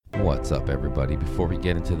What's up, everybody? Before we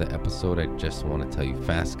get into the episode, I just want to tell you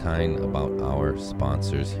fast kind about our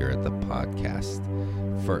sponsors here at the podcast.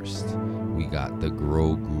 First, we got the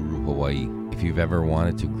Grow Guru Hawaii. If you've ever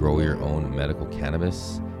wanted to grow your own medical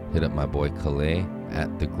cannabis, hit up my boy Calais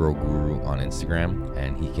at the Grow Guru on Instagram,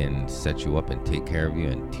 and he can set you up and take care of you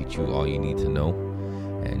and teach you all you need to know.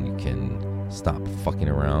 And you can stop fucking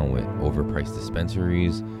around with overpriced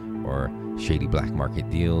dispensaries or shady black market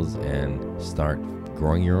deals and start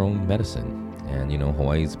growing your own medicine. And you know,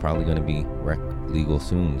 Hawaii's probably going to be rec legal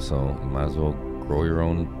soon, so you might as well grow your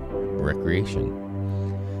own recreation.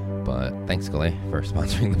 But thanks, Calais, for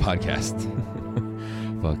sponsoring the podcast.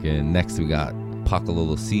 Fucking next, we got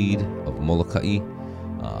Pakalolo Seed of Molokai.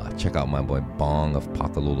 Check out my boy Bong of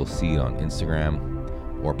Pakalolo Seed on Instagram,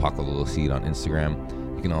 or Pakalolo Seed on Instagram.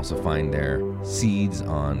 You can also find their seeds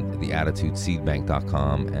on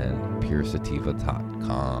theattitudeseedbank.com and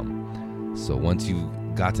puresativa.com. So once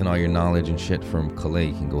you've gotten all your knowledge and shit from Calais,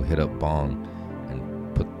 you can go hit up Bong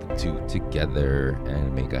and put the two together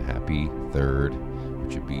and make a happy third,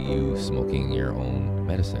 which would be you smoking your own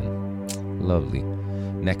medicine. Lovely.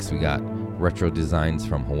 Next, we got Retro Designs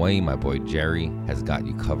from Hawaii. My boy Jerry has got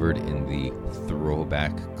you covered in the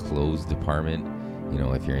throwback clothes department. You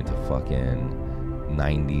know, if you're into fucking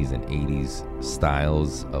 90s and 80s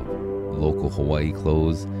styles of local Hawaii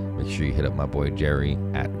clothes, make sure you hit up my boy Jerry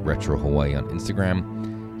at Retro Hawaii on Instagram.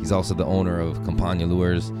 He's also the owner of Campagna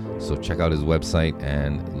Lures, so check out his website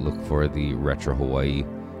and look for the Retro Hawaii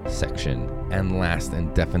section. And last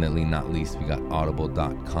and definitely not least, we got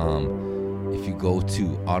audible.com. If you go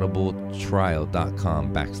to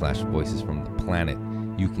audibletrial.com/voices from the planet,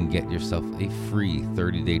 you can get yourself a free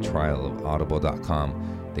 30-day trial of audible.com.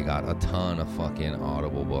 They got a ton of fucking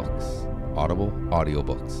audiobooks,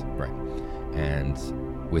 right? And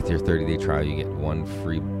with your 30-day trial, you get one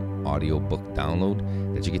free audiobook download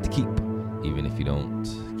that you get to keep, even if you don't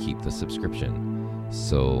keep the subscription.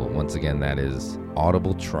 So once again, that is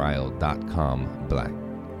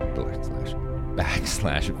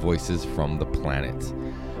audibletrial.com/voices from the planet.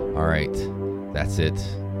 All right, that's it.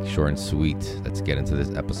 Short and sweet. Let's get into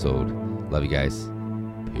this episode. Love you guys.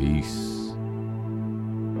 Peace.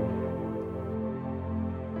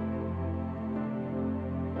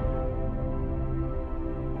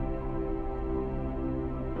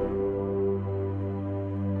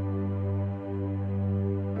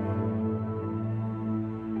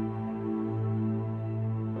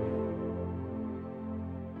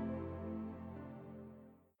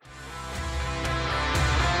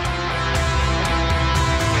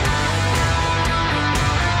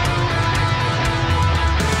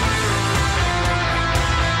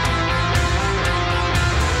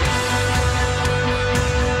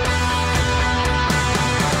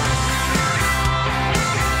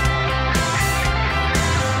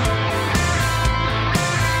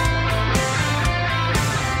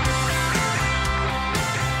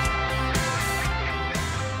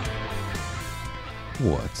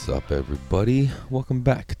 What's up, everybody? Welcome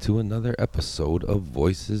back to another episode of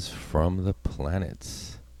Voices from the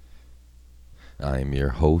Planet. I'm your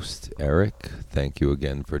host, Eric. Thank you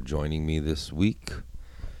again for joining me this week.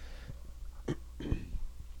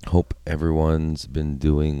 Hope everyone's been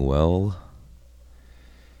doing well.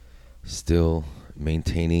 Still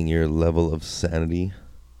maintaining your level of sanity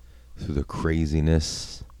through the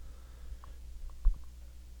craziness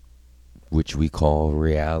which we call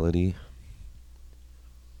reality.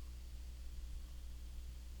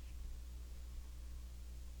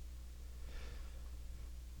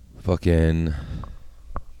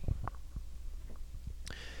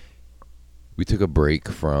 We took a break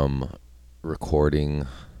from recording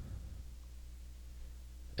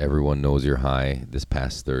Everyone Knows You're High this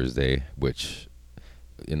past Thursday, which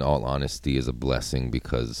in all honesty is a blessing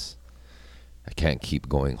because I can't keep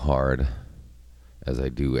going hard as I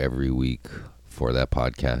do every week for that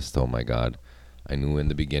podcast. Oh my God. I knew in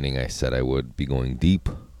the beginning I said I would be going deep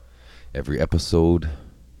every episode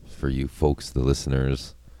for you folks, the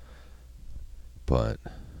listeners. But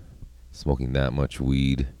smoking that much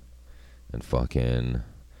weed and fucking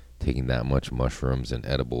taking that much mushrooms and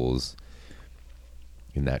edibles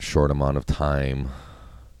in that short amount of time,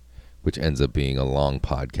 which ends up being a long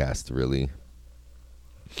podcast really,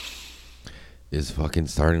 is fucking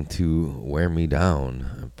starting to wear me down.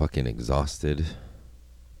 I'm fucking exhausted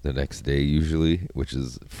the next day usually, which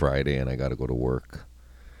is Friday, and I gotta go to work.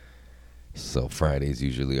 So Fridays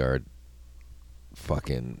usually are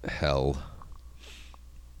fucking hell.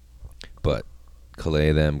 But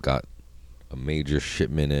Calais them got a major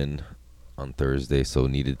shipment in on Thursday, so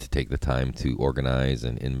needed to take the time to organize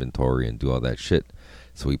and inventory and do all that shit.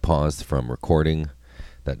 So we paused from recording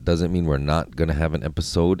That doesn't mean we're not going to have an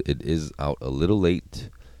episode. It is out a little late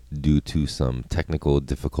due to some technical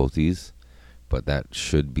difficulties, but that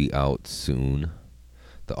should be out soon.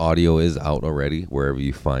 The audio is out already wherever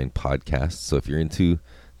you find podcasts. So if you're into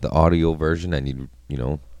the audio version and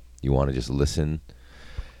you want to just listen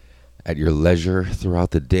at your leisure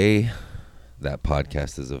throughout the day, that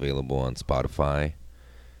podcast is available on Spotify,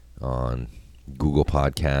 on Google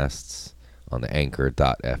Podcasts, on the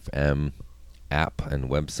Anchor.fm app and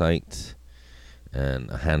website, and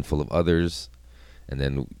a handful of others. And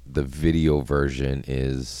then the video version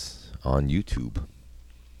is on YouTube.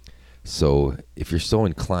 So if you're so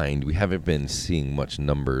inclined, we haven't been seeing much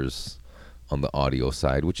numbers on the audio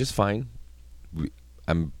side, which is fine.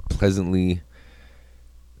 I'm pleasantly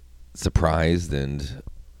surprised and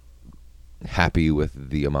happy with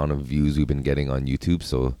the amount of views we've been getting on YouTube,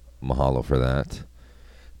 so mahalo for that.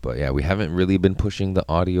 But yeah, we haven't really been pushing the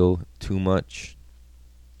audio too much.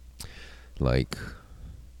 Like,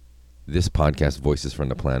 this podcast, Voices from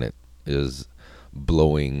the Planet, is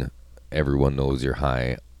blowing Everyone Knows You're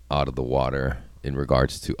High out of the water in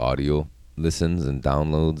regards to audio listens and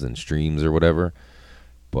downloads and streams or whatever.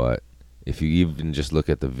 But if you even just look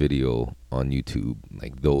at the video on YouTube,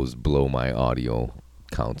 like, those blow my audio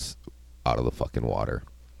counts out of the fucking water,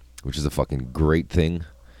 which is a fucking great thing.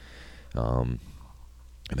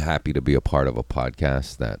 I'm happy to be a part of a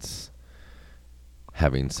podcast that's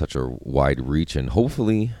having such a wide reach and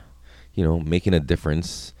hopefully, making a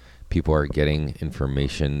difference. People are getting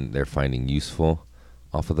information they're finding useful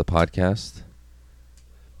off of the podcast,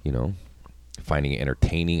 finding it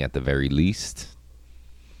entertaining at the very least.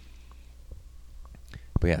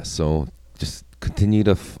 But yeah, so just continue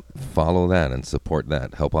to follow that and support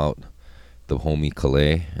that. Help out the homie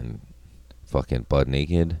Calais and fucking Bud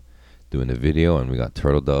Naked doing the video, and we got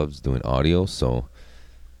Turtle Doves doing audio. So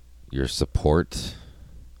your support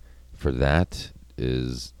for that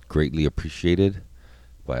is greatly appreciated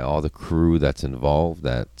by all the crew that's involved,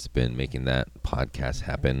 that's been making that podcast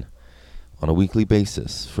happen on a weekly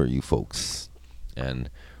basis for you folks. And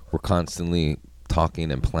we're constantly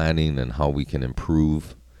talking and planning and how we can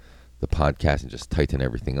improve the podcast and just tighten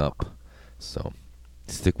everything up. So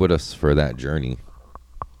stick with us for that journey.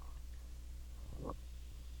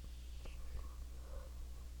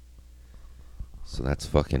 So that's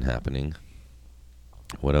fucking happening.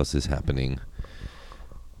 What else is happening?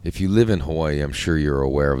 If you live in Hawaii, I'm sure you're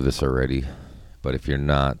aware of this already. But if you're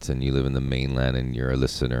not and you live in the mainland and you're a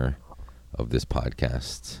listener of this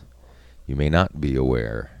podcast, you may not be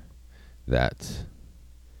aware that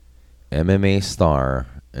MMA star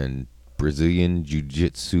and Brazilian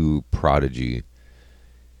Jiu-Jitsu prodigy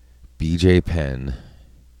BJ Penn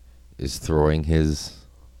is throwing his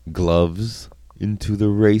gloves into the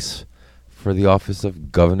race for the office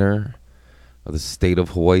of governor of the state of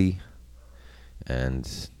Hawaii.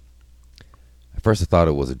 And at first I thought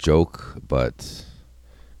it was a joke, but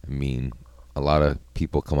I mean, a lot of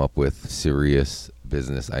people come up with serious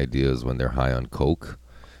business ideas when they're high on coke.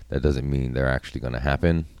 That doesn't mean they're actually going to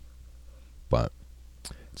happen. But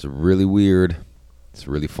it's really weird. It's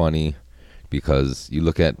really funny because you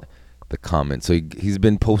look at the comments. So he's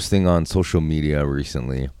been posting on social media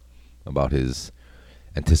recently about his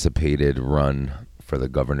anticipated run for the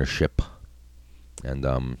governorship. And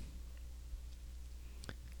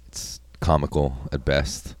it's comical at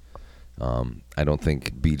best. I don't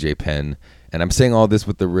think BJ Penn, and I'm saying all this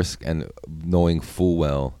with the risk and knowing full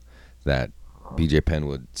well that BJ Penn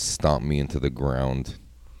would stomp me into the ground.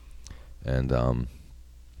 And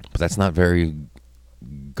but that's not very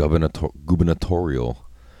gubernatorial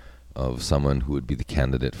of someone who would be the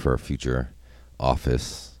candidate for a future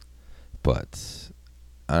office. But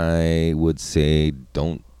I would say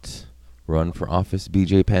don't run for office,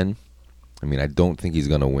 BJ Penn. I mean, I don't think he's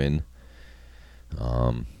going to win.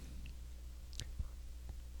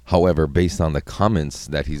 However, based on the comments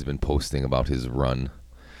that he's been posting about his run,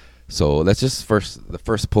 so let's just the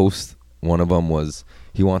first post, one of them was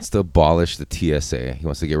he wants to abolish the TSA. He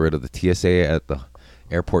wants to get rid of the TSA at the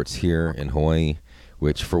airports here in Hawaii,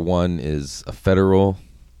 which for one is a federal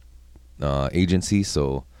agency,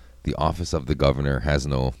 so the office of the governor has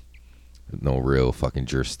no real fucking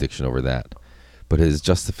jurisdiction over that. But his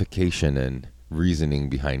justification and reasoning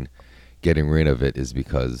behind getting rid of it is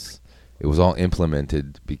because it was all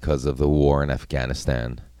implemented because of the war in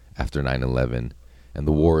Afghanistan after 9/11, and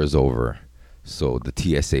the war is over, so the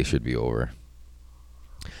TSA should be over.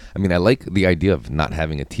 I mean, I like the idea of not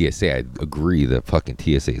having a TSA. I agree that fucking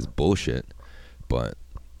TSA is bullshit, but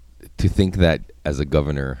to think that as a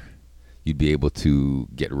governor you'd be able to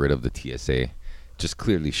get rid of the TSA just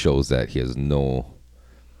clearly shows that he has no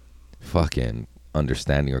fucking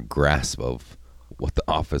understanding or grasp of what the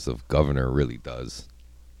office of governor really does.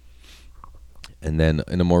 And then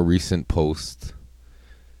in a more recent post,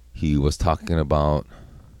 he was talking about,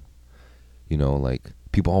 like,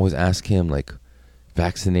 people always ask him, like,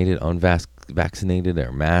 vaccinated, unvaccinated,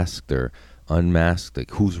 or masked or unmasked,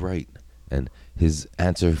 like, who's right? And his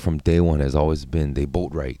answer from day one has always been, they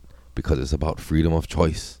both right, because it's about freedom of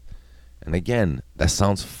choice. And again, that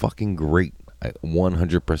sounds fucking great. I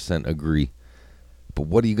 100% agree. But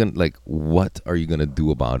what are you gonna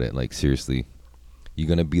do about it? Like, seriously, you're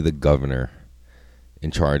gonna be the governor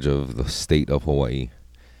in charge of the state of Hawaii,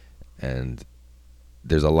 and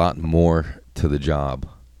there's a lot more to the job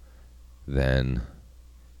than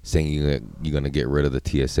saying you're gonna get rid of the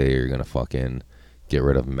TSA, or you're gonna fucking get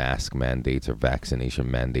rid of mask mandates or vaccination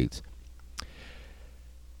mandates.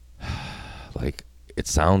 Like, it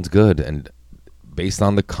sounds good, and based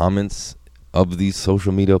on the comments of these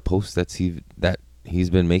social media posts that he's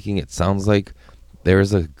been making, it sounds like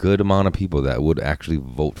there's a good amount of people that would actually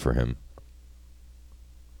vote for him.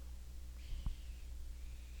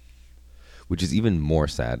 Which is even more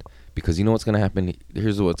sad, because you know what's going to happen?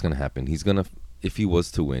 Here's what's going to happen. If he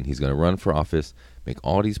was to win, he's going to run for office, make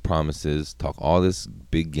all these promises, talk all this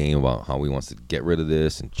big game about how he wants to get rid of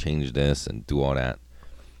this and change this and do all that.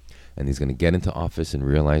 And he's going to get into office and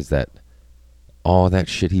realize that all that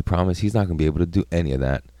shit he promised, he's not going to be able to do any of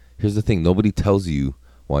that. Here's the thing. Nobody tells you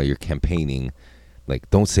while you're campaigning, like,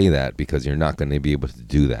 don't say that, because you're not going to be able to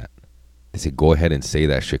do that. They say, go ahead and say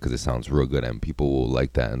that shit because it sounds real good and people will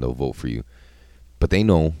like that and they'll vote for you. But they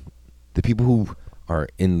know, the people who are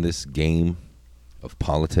in this game of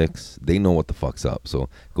politics, they know what the fuck's up. So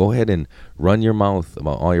go ahead and run your mouth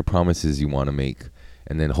about all your promises you want to make.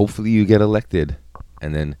 And then hopefully you get elected.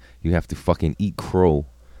 And then you have to fucking eat crow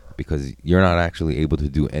because you're not actually able to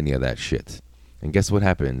do any of that shit. And guess what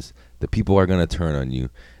happens? The people are going to turn on you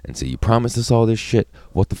and say, you promised us all this shit.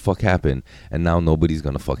 What the fuck happened? And now nobody's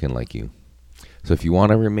going to fucking like you. So if you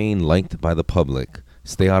want to remain liked by the public,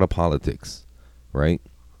 stay out of politics, right?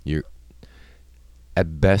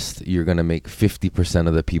 At best, you're going to make 50%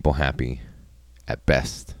 of the people happy. At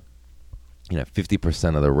best.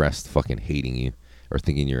 50% of the rest fucking hating you or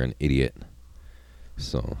thinking you're an idiot.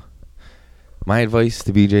 So my advice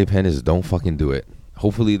to BJ Penn is don't fucking do it.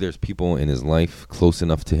 Hopefully there's people in his life close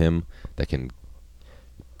enough to him that can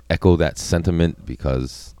echo that sentiment,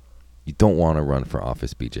 because you don't want to run for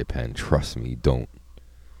office, BJ Penn. Trust me, don't.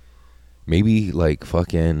 Maybe like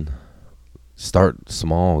fucking start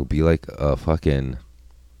small. Be like a fucking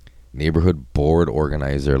neighborhood board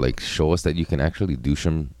organizer. Like, show us that you can actually do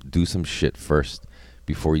some shit first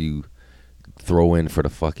before you throw in for the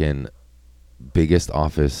fucking biggest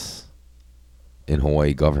office in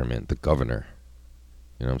Hawaii government, the governor.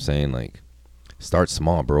 You know what I'm saying? Like, start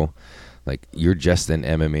small, bro. Like, you're just an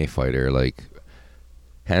MMA fighter. Like,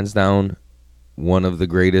 hands down, one of the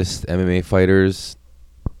greatest MMA fighters.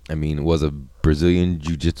 I mean, was a Brazilian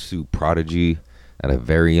jiu-jitsu prodigy at a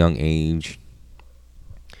very young age.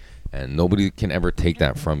 And nobody can ever take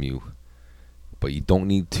that from you. But you don't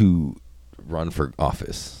need to run for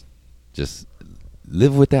office. Just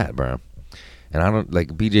live with that, bro. And I don't, like,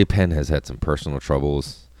 BJ Penn has had some personal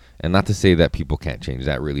troubles. And not to say that people can't change.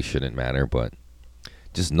 That really shouldn't matter. But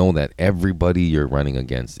just know that everybody you're running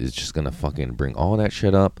against is just going to fucking bring all that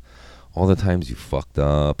shit up. All the times you fucked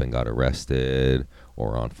up and got arrested.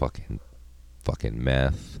 Or on fucking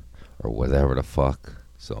meth. Or whatever the fuck.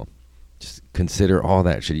 So just consider all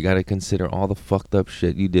that shit. You got to consider all the fucked up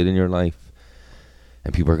shit you did in your life.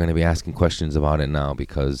 And people are going to be asking questions about it now,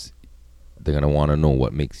 because they're going to want to know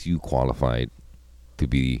what makes you qualified to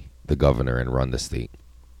be the governor and run the state.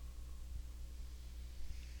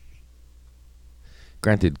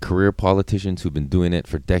 Granted, career politicians who've been doing it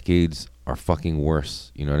for decades are fucking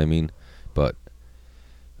worse. You know what I mean? But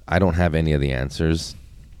I don't have any of the answers.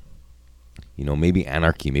 Maybe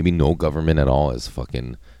anarchy, maybe no government at all is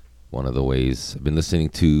fucking one of the ways. I've been listening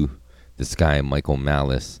to this guy, Michael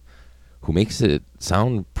Malice, who makes it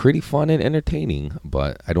sound pretty fun and entertaining,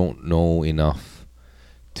 but I don't know enough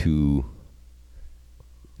to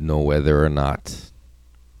know whether or not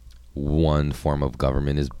one form of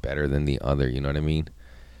government is better than the other, you know what I mean?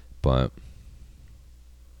 But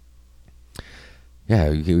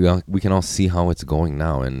yeah, we can all see how it's going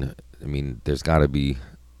now, and I mean, there's got to be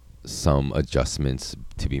some adjustments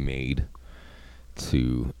to be made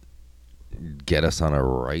to get us on a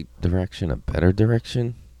right direction, a better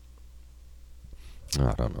direction.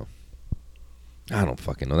 I don't know. I don't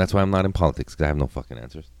fucking know. That's why I'm not in politics, because I have no fucking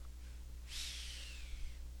answers.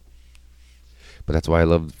 But that's why I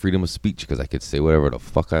love freedom of speech, because I could say whatever the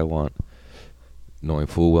fuck I want, knowing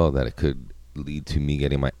full well that it could lead to me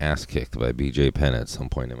getting my ass kicked by BJ Penn at some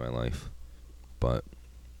point in my life. But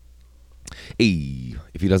hey,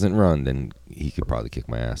 if he doesn't run, then he could probably kick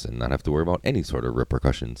my ass and not have to worry about any sort of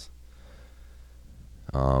repercussions.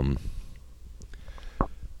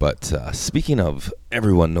 But speaking of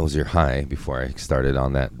everyone knows you're high, before I started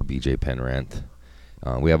on that BJ Penn rant,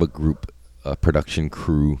 we have a production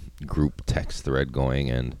crew group text thread going,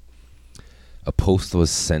 and a post was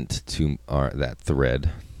sent to that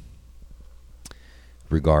thread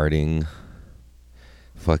regarding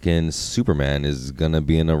fucking Superman is gonna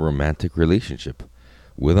be in a romantic relationship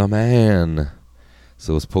with a man.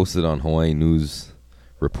 So it was posted on Hawaii News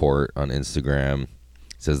Report on Instagram. It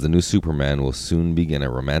says the new Superman will soon begin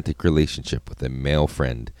a romantic relationship with a male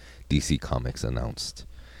friend, DC Comics announced.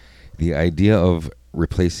 The idea of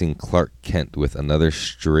replacing Clark Kent with another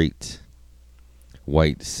straight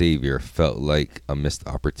white savior felt like a missed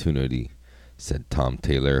opportunity, said Tom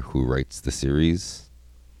Taylor, who writes the series.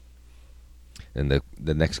 And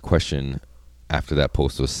the next question after that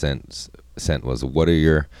post was sent was, what are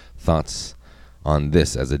your thoughts on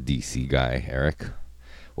this as a DC guy, Eric?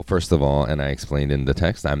 Well, first of all, and I explained in the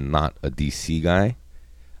text, I'm not a DC guy.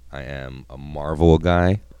 I am a Marvel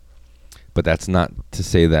guy. But that's not to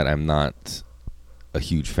say that I'm not a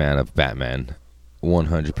huge fan of Batman.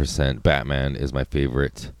 100% Batman is my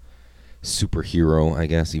favorite superhero, I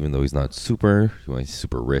guess, even though he's not super. He's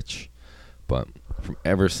super rich. But from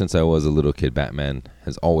ever since I was a little kid, Batman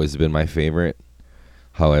has always been my favorite.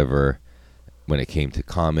 However, when it came to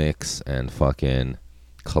comics and fucking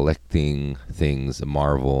collecting things,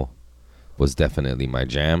 Marvel was definitely my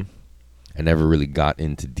jam. I never really got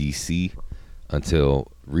into DC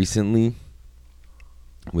until recently,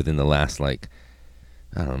 within the last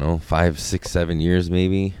 5, 6, 7 years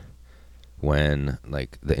maybe, when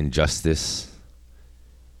the Injustice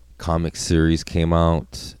comic series came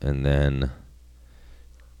out, and then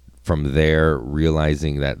from there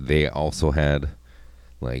realizing that they also had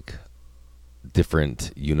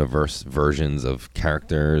different universe versions of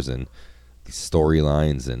characters and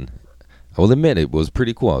storylines, and I will admit it was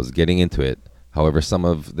pretty cool. I was getting into it. However, some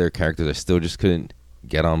of their characters I still just couldn't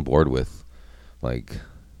get on board with, like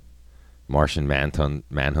Martian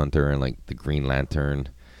Manhunter and the Green Lantern.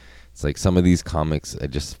 It's some of these comics I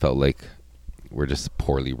just felt like were just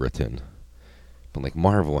poorly written. But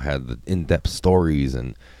Marvel had the in-depth stories,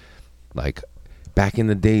 and back in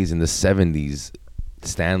the days in the 70s,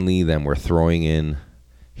 Stan Lee them were throwing in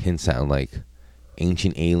hints at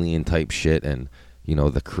ancient alien type shit, and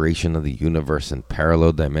the creation of the universe and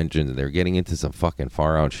parallel dimensions, and they're getting into some fucking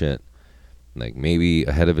far out shit. Maybe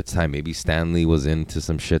ahead of its time. Maybe Stan Lee was into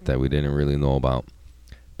some shit that we didn't really know about.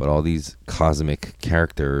 But all these cosmic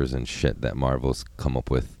characters and shit that Marvel's come up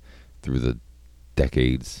with through the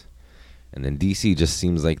decades. And then DC just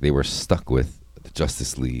seems like they were stuck with the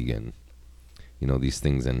Justice League and, these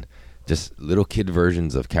things. And just little kid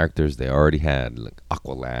versions of characters they already had, like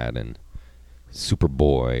Aqualad and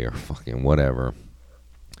Superboy or fucking whatever.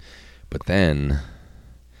 But then,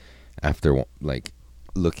 after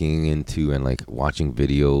looking into and watching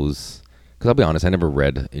videos, because I'll be honest, I never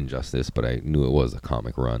read Injustice, but I knew it was a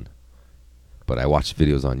comic run. But I watched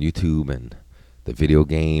videos on YouTube and the video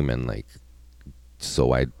game, and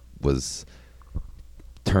so I was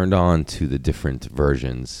turned on to the different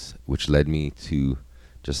versions, which led me to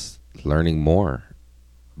just learning more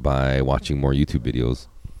by watching more YouTube videos,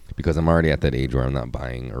 because I'm already at that age where I'm not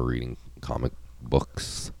buying or reading comic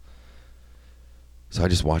books. So I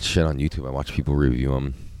just watch shit on YouTube. I watch people review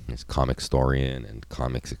them. There's Comicstorian and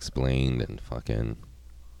Comics Explained and fucking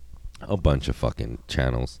a bunch of fucking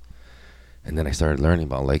channels. And then I started learning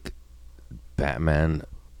about Batman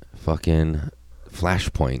fucking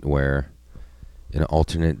Flashpoint, where in an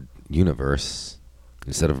alternate universe,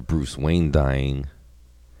 instead of Bruce Wayne dying,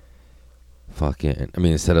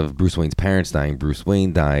 instead of Bruce Wayne's parents dying, Bruce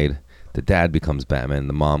Wayne died. The dad becomes Batman.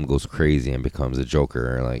 The mom goes crazy and becomes a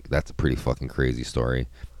Joker. That's a pretty fucking crazy story.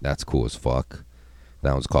 That's cool as fuck.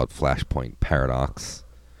 That one's called Flashpoint Paradox.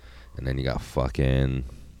 And then you got fucking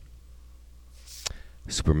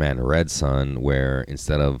Superman Red Sun, where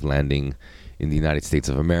instead of landing in the United States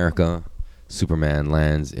of America, Superman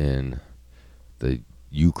lands in the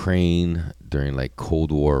Ukraine during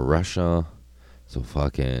Cold War Russia. So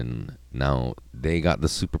fucking now they got the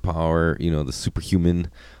superpower, the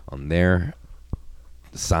superhuman on their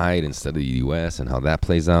side instead of the US, and how that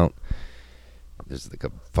plays out. There's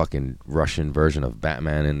a fucking Russian version of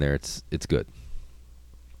Batman in there. It's good.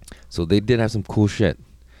 So they did have some cool shit.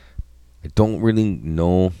 I don't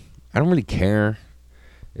really care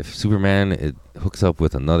if Superman hooks up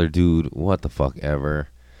with another dude. What the fuck ever.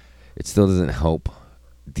 It still doesn't help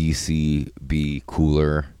DC be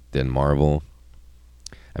cooler than Marvel?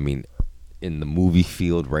 I mean, in the movie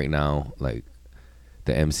field right now, like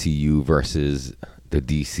the MCU versus the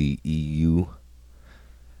DCEU,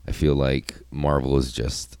 I feel like Marvel is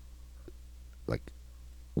just like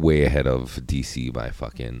way ahead of DC by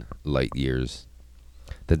fucking light years.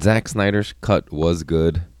 The Zack Snyder's cut was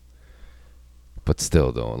good, but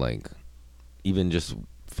still though, like even just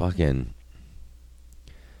fucking,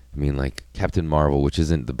 I mean, like Captain Marvel, which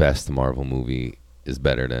isn't the best Marvel movie, is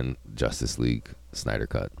better than Justice League Snyder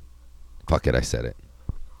cut. Fuck it, I said it.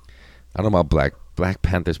 I don't know about Black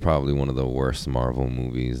Panther's probably one of the worst Marvel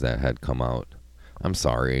movies that had come out. I'm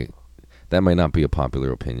sorry. That might not be a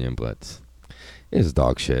popular opinion, but it's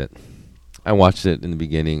dog shit. I watched it in the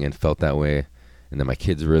beginning and felt that way, and then my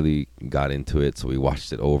kids really got into it, so we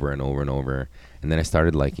watched it over and over and over, and then I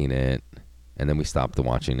started liking it, and then we stopped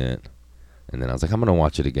watching it, and then I was like, I'm gonna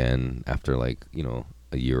watch it again after like, you know,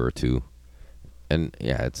 a year or two, and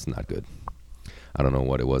yeah, it's not good. I don't know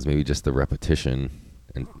what it was. Maybe just the repetition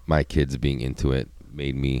and my kids being into it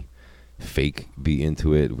made me fake be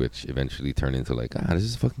into it, which eventually turned into like, this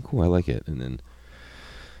is fucking cool, I like it. And then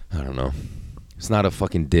I don't know, it's not a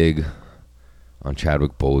fucking dig on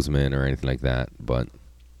Chadwick Boseman or anything like that, but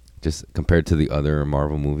just compared to the other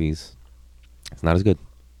Marvel movies, it's not as good.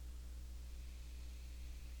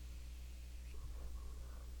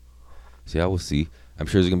 So yeah, we'll see. I'm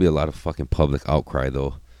sure there's gonna be a lot of fucking public outcry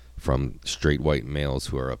though from straight white males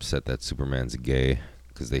who are upset that Superman's gay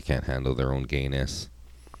because they can't handle their own gayness.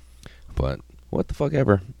 But what the fuck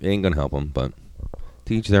ever. It ain't gonna help them, but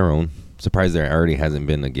to each their own. Surprised there already hasn't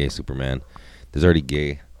been a gay Superman. There's already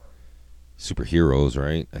gay superheroes,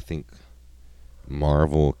 right? I think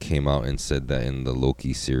Marvel came out and said that in the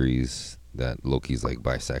Loki series that Loki's like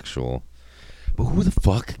bisexual. But who the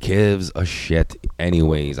fuck gives a shit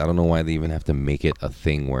anyways? I don't know why they even have to make it a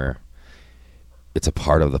thing where it's a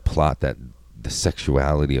part of the plot that the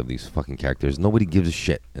sexuality of these fucking characters. Nobody gives a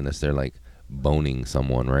shit unless they're like boning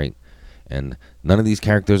someone, right? And none of these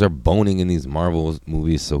characters are boning in these Marvel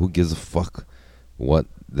movies, so who gives a fuck what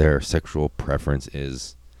their sexual preference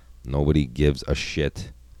is? Nobody gives a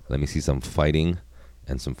shit. Let me see some fighting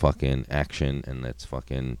and some fucking action, and let's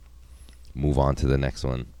fucking move on to the next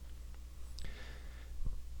one.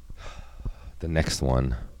 The next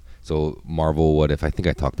one. So Marvel What If, I think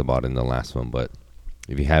I talked about it in the last one, but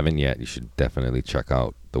if you haven't yet, you should definitely check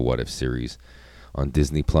out the What If series on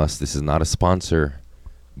Disney Plus. This is not a sponsor,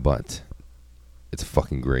 but it's a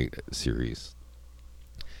fucking great series.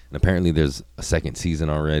 And apparently there's a second season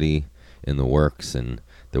already in the works, and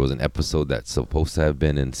there was an episode that's supposed to have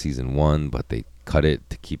been in season 1, but they cut it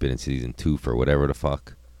to keep it in season 2 for whatever the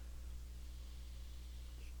fuck.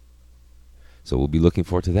 So we'll be looking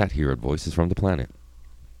forward to that here at Voices from the Planet.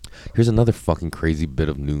 Here's another fucking crazy bit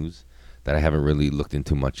of news that I haven't really looked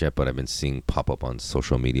into much yet, but I've been seeing pop up on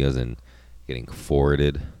social medias and getting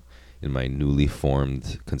forwarded in my newly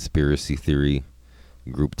formed conspiracy theory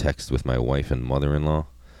group text with my wife and mother-in-law,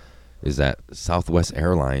 is that Southwest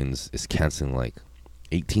Airlines is canceling like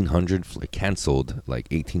 1,800 canceled like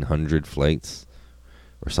 1,800 flights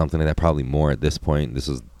or something like that, probably more at this point. This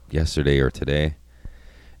was yesterday or today,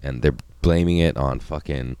 and they're blaming it on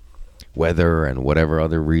fucking weather and whatever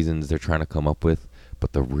other reasons they're trying to come up with.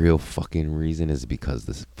 But the real fucking reason is because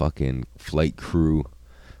this fucking flight crew,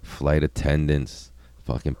 flight attendants,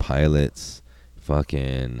 fucking pilots,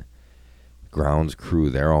 fucking grounds crew,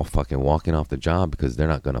 they're all fucking walking off the job because they're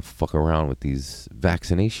not gonna fuck around with these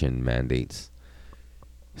vaccination mandates.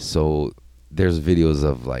 So there's videos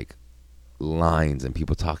of like lines and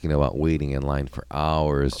people talking about waiting in line for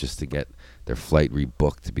hours just to get their flight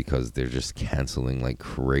rebooked because they're just canceling like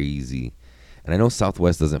crazy. And I know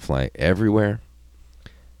Southwest doesn't fly everywhere,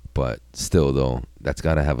 but still though, that's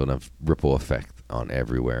gotta have a ripple effect on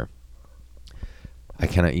everywhere. I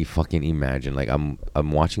cannot fucking imagine. Like I'm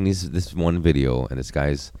watching this one video and this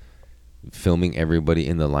guy's filming everybody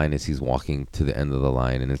in the line as he's walking to the end of the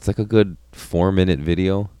line, and it's like a good 4-minute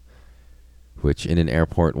video, which in an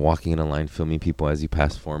airport, walking in a line filming people as you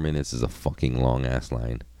pass 4 minutes is a fucking long ass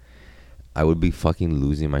line. I would be fucking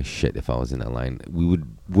losing my shit if I was in that line.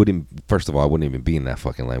 First of all, I wouldn't even be in that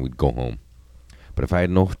fucking line. We'd go home. But if I had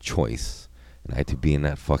no choice and I had to be in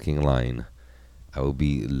that fucking line, I would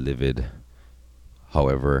be livid.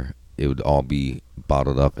 However, it would all be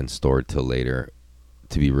bottled up and stored till later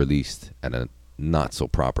to be released at a not so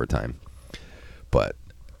proper time. But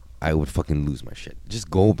I would fucking lose my shit. Just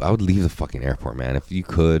go. I would leave the fucking airport, man. If you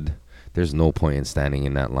could, there's no point in standing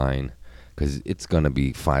in that line because it's going to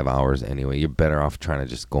be 5 hours anyway. You're better off trying to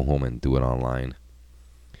just go home and do it online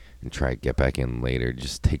and try to get back in later.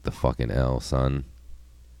 Just take the fucking L, son.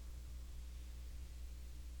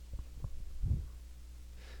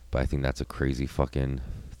 But I think that's a crazy fucking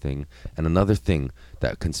thing. And another thing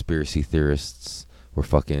that conspiracy theorists were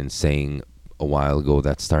fucking saying a while ago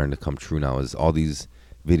that's starting to come true now is all these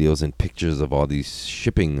videos and pictures of all these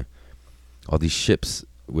ships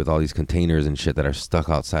with all these containers and shit that are stuck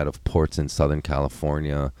outside of ports in Southern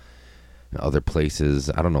California and other places.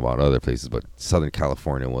 I don't know about other places, but Southern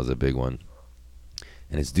California was a big one.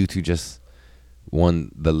 And it's due to just,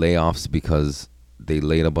 one, the layoffs, because they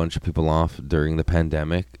laid a bunch of people off during the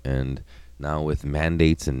pandemic, and now with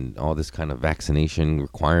mandates and all this kind of vaccination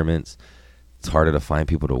requirements, it's harder to find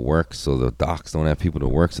people to work. So the docks don't have people to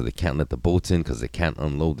work, so they can't let the boats in because they can't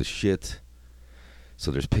unload the shit.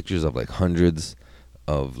 So there's pictures of like hundreds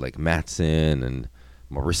of like Matson and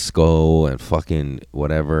Morisco and fucking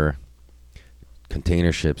whatever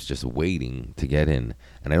container ships just waiting to get in.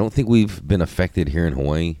 And I don't think we've been affected here in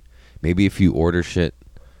Hawaii. Maybe if you order shit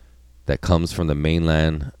that comes from the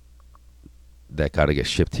mainland that got to get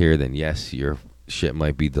shipped here, then yes, your shit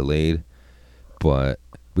might be delayed. But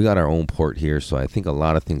we got our own port here, so I think a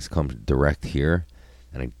lot of things come direct here.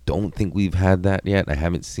 And I don't think we've had that yet. I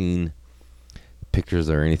haven't seen pictures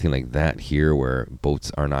or anything like that here where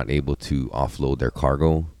boats are not able to offload their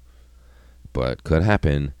cargo. But could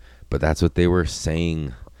happen. But that's what they were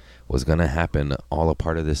saying was going to happen. All a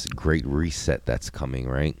part of this great reset that's coming,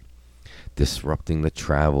 right? Disrupting the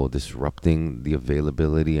travel, disrupting the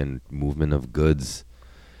availability and movement of goods.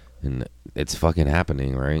 And it's fucking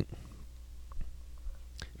happening, right?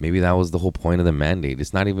 Maybe that was the whole point of the mandate.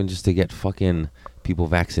 It's not even just to get fucking people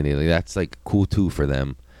vaccinated. That's like cool too for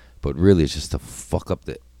them. But really it's just to fuck up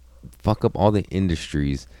all the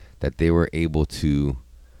industries that they were able to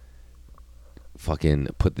fucking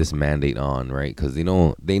put this mandate on, right? Because they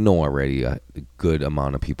know already a good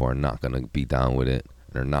amount of people are not going to be down with it.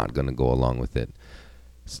 They're not going to go along with it.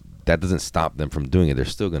 That doesn't stop them from doing it. They're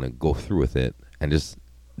still going to go through with it. And just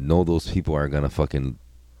know those people are going to fucking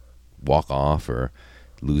walk off or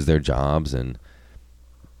lose their jobs. And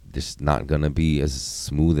just not going to be as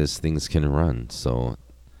smooth as things can run. So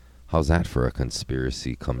how's that for a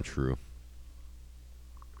conspiracy come true?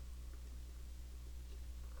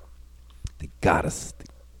 They got us. They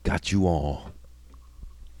got you all.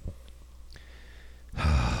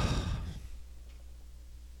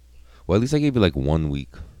 Well, at least I gave you like 1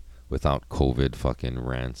 week without COVID fucking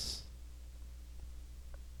rants.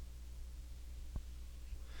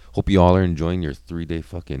 Hope you all are enjoying your 3-day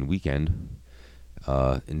fucking weekend.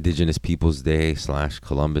 Indigenous Peoples Day /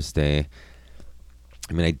 Columbus Day.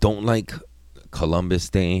 I mean, I don't like Columbus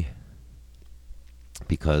Day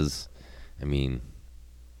because, I mean,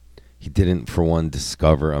 he didn't, for one,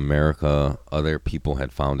 discover America. Other people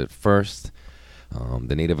had found it first.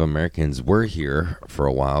 The Native Americans were here for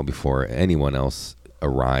a while before anyone else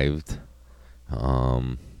arrived.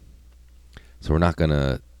 So we're not going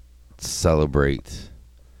to celebrate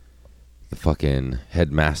the fucking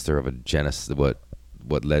headmaster of a genocide,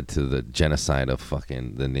 what led to the genocide of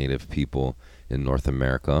fucking the Native people in North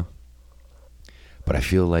America. But I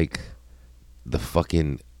feel like the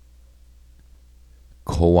fucking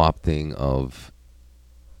co-opting of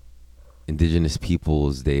Indigenous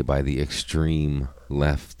Peoples Day by the extreme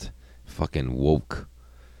left fucking woke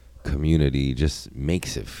community just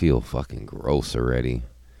makes it feel fucking gross already.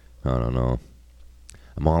 I don't know.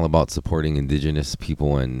 I'm all about supporting Indigenous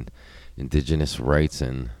people and Indigenous rights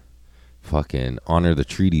and fucking honor the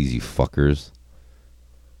treaties, you fuckers.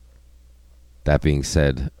 That being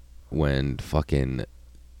said, when fucking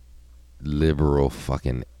liberal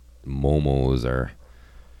fucking momos are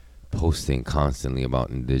posting constantly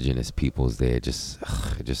about Indigenous Peoples Day, it just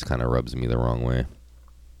kind of rubs me the wrong way.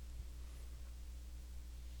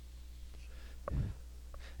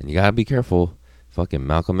 And you gotta be careful. Fucking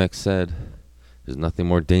Malcolm X said there's nothing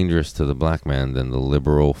more dangerous to the black man than the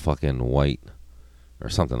liberal fucking white, or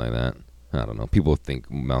something like that. I don't know. People think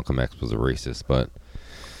Malcolm X was a racist, but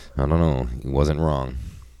I don't know. He wasn't wrong.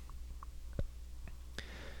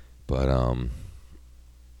 But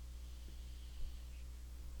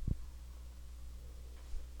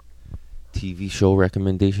TV show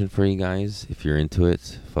recommendation for you guys, if you're into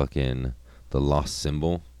it, fucking The Lost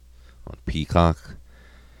Symbol on Peacock.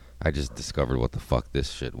 I just discovered what the fuck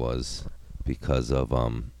this shit was because of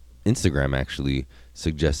Instagram actually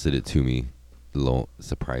suggested it to me,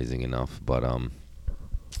 surprising enough. But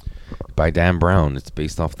by Dan Brown. It's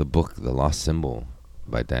based off the book The Lost Symbol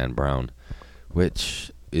by Dan Brown,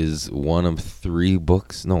 which is one of 4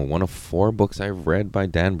 books I've read by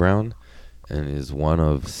Dan Brown, and is one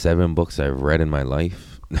of 7 books I've read in my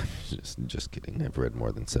life. just kidding. I've read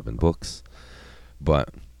more than 7 books.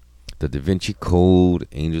 But The Da Vinci Code,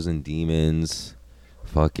 Angels and Demons,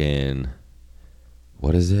 fucking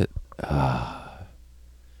What is it? It's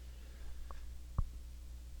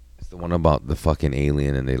the one about the fucking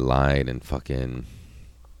alien and they lied and fucking...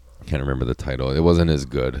 I can't remember the title. It wasn't as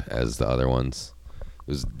good as the other ones. It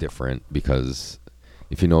was different because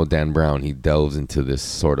if you know Dan Brown, he delves into this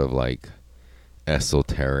sort of like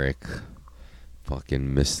esoteric,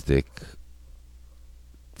 fucking mystic,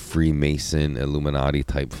 Freemason, Illuminati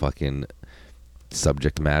type fucking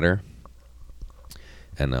subject matter.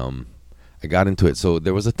 And I got into it. So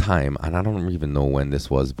there was a time, and I don't even know when this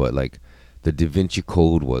was, but like the Da Vinci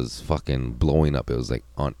Code was fucking blowing up. It was like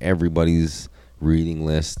on everybody's reading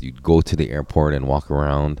list. You'd go to the airport and walk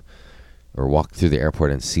around or walk through the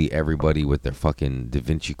airport and see everybody with their fucking Da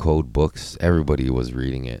Vinci Code books. Everybody was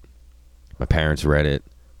reading it. My parents read it.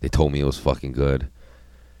 They told me it was fucking good.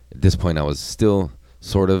 At this point, I was still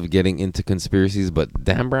sort of getting into conspiracies, but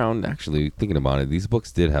Dan Brown, actually, thinking about it, these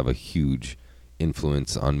books did have a huge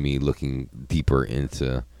influence on me looking deeper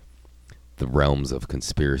into the realms of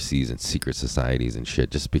conspiracies and secret societies and shit,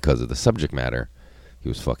 just because of the subject matter he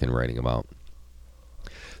was fucking writing about.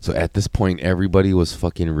 So at this point, everybody was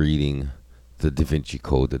fucking reading the Da Vinci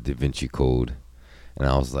Code, and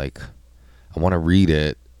I was like, I want to read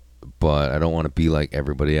it, but I don't want to be like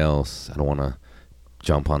everybody else. I don't want to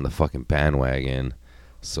jump on the fucking bandwagon.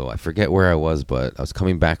 So I forget where I was, but I was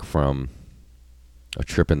coming back from a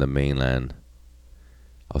trip in the mainland.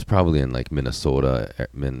 I was probably in like Minnesota,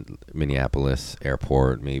 Minneapolis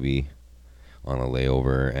airport, maybe on a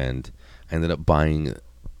layover, and I ended up buying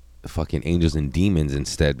fucking Angels and Demons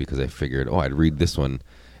instead because I figured, I'd read this one,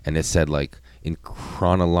 and it said like in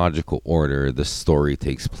chronological order the story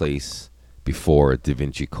takes place before Da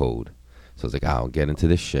Vinci Code. So I was like, I'll get into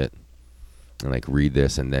this shit and like read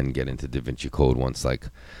this and then get into Da Vinci Code once like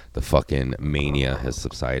the fucking mania has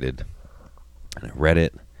subsided. And I read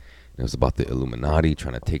it. It was about the Illuminati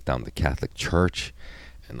trying to take down the Catholic Church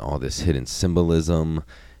and all this hidden symbolism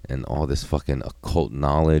and all this fucking occult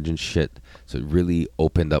knowledge and shit. So it really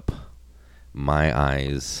opened up my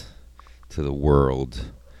eyes to the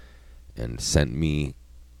world and sent me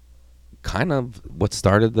kind of what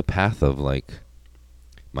started the path of like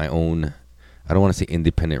my own, I don't want to say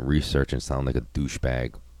independent research and sound like a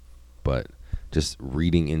douchebag, but just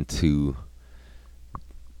reading into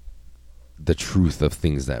the truth of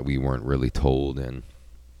things that we weren't really told. And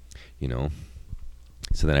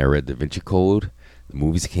so then I read Da Vinci Code. The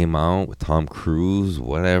movies came out with Tom Cruise,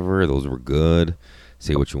 whatever, those were good.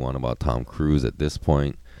 Say what you want about Tom Cruise at this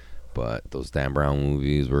point, but those Dan Brown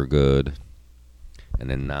movies were good. And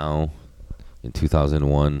then now in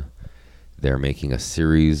 2001 they're making a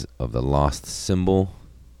series of The Lost Symbol,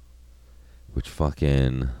 which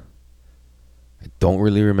fucking I don't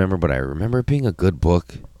really remember, but I remember it being a good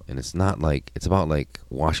book. And it's not like, it's about like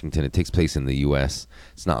Washington. It takes place in the U.S.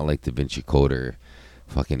 It's not like Da Vinci Code or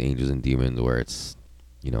fucking Angels and Demons where it's,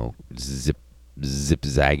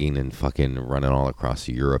 zip-zagging and fucking running all across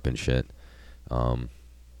Europe and shit. But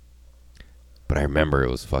I remember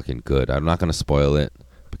it was fucking good. I'm not going to spoil it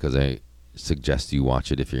because I suggest you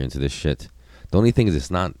watch it if you're into this shit. The only thing is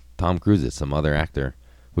it's not Tom Cruise. It's some other actor,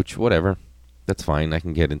 which whatever. That's fine. I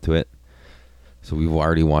can get into it. So we've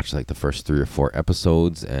already watched like the first 3 or 4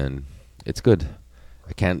 episodes, and it's good.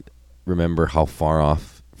 I can't remember how far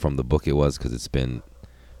off from the book it was because it's been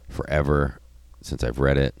forever since I've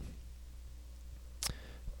read it.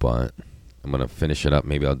 But I'm going to finish it up.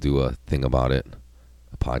 Maybe I'll do a thing about it,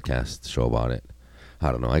 a podcast show about it.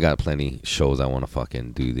 I don't know. I got plenty shows I want to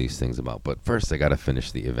fucking do these things about. But first, I got to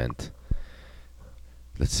finish the event.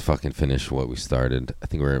 Let's fucking finish what we started. I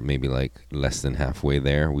think we're maybe like less than halfway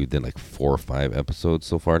there. We did like 4 or 5 episodes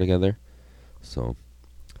so far together. So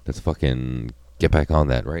let's fucking get back on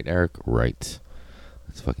that, right, Eric? Right.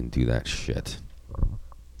 Let's fucking do that shit.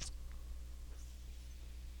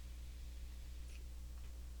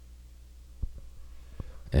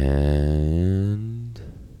 And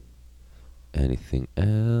anything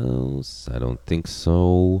else? I don't think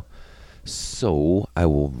so. So I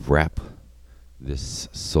will wrap this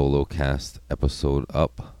SOLOcast episode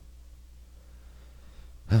up.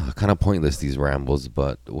 Kind of pointless, these rambles,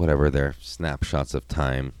 but whatever. They're snapshots of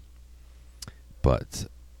time. But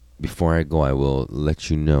before I go, I will let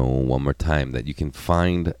you know one more time that you can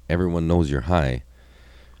find Everyone Knows You're High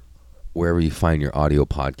wherever you find your audio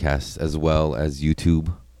podcasts, as well as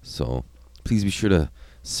YouTube. So please be sure to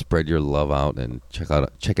spread your love out and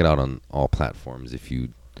check it out on all platforms if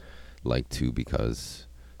you'd like to, because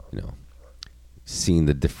seeing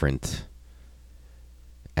the different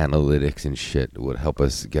analytics and shit would help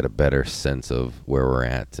us get a better sense of where we're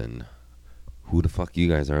at and who the fuck you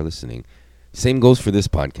guys are listening. Same goes for this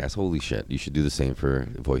podcast. Holy shit. You should do the same for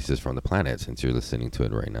Voices from the Planet since you're listening to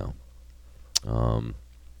it right now.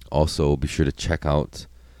 Also, be sure to check out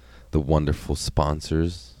the wonderful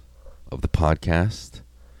sponsors of the podcast.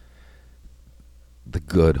 The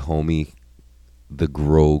good homie, the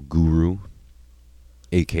Grow Guru,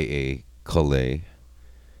 a.k.a. Kale.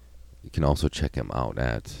 You can also check him out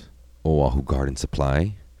at Oahu Garden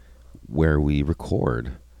Supply, where we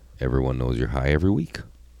record Everyone Knows You're High every week.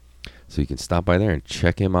 So you can stop by there and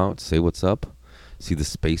check him out, say what's up, see the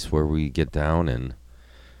space where we get down and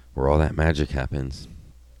where all that magic happens.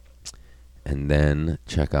 And then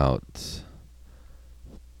check out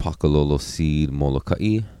Pakalolo Seed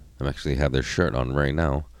Molokai. I actually have their shirt on right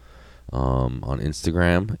now. On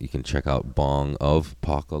Instagram, you can check out Bong of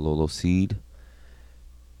Pakalolo Seed.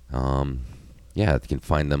 You can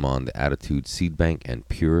find them on the Attitude Seed Bank and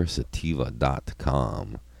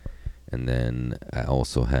puresativa.com. And then I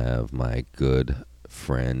also have my good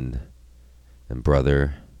friend and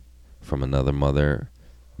brother from another mother,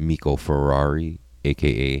 Miko Ferrari,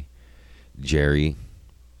 a.k.a. Jerry,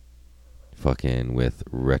 fucking with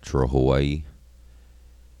Retro Hawaii.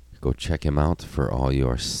 Go check him out for all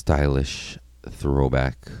your stylish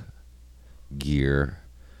throwback gear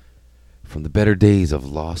from the better days of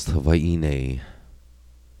Lost Hawaii.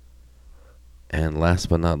 And last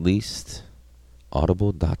but not least,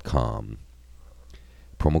 audible.com.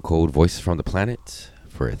 Promo code Voices from the Planet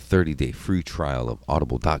for a 30-day free trial of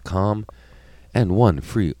audible.com and one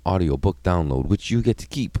free audiobook download, which you get to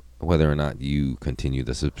keep whether or not you continue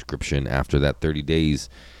the subscription after that 30 days.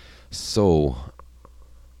 So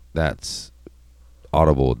that's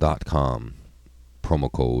audible.com.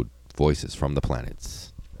 Promo code Voices from the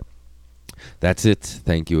Planet. That's it.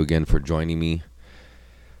 Thank you again for joining me.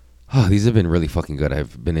 These have been really fucking good.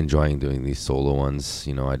 I've been enjoying doing these solo ones.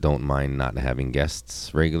 You know, I don't mind not having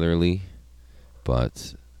guests regularly,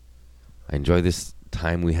 but I enjoy this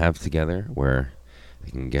time we have together where I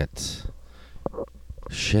can get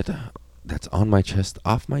shit that's on my chest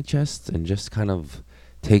off my chest and just kind of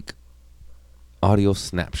take audio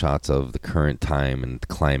snapshots of the current time and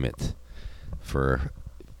climate for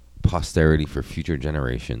posterity, for future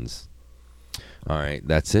generations. All right,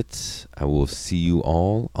 that's it. I will see you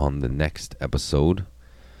all on the next episode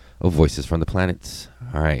of Voices from the Planet.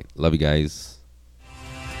 All right, love you guys.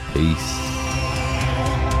 Peace.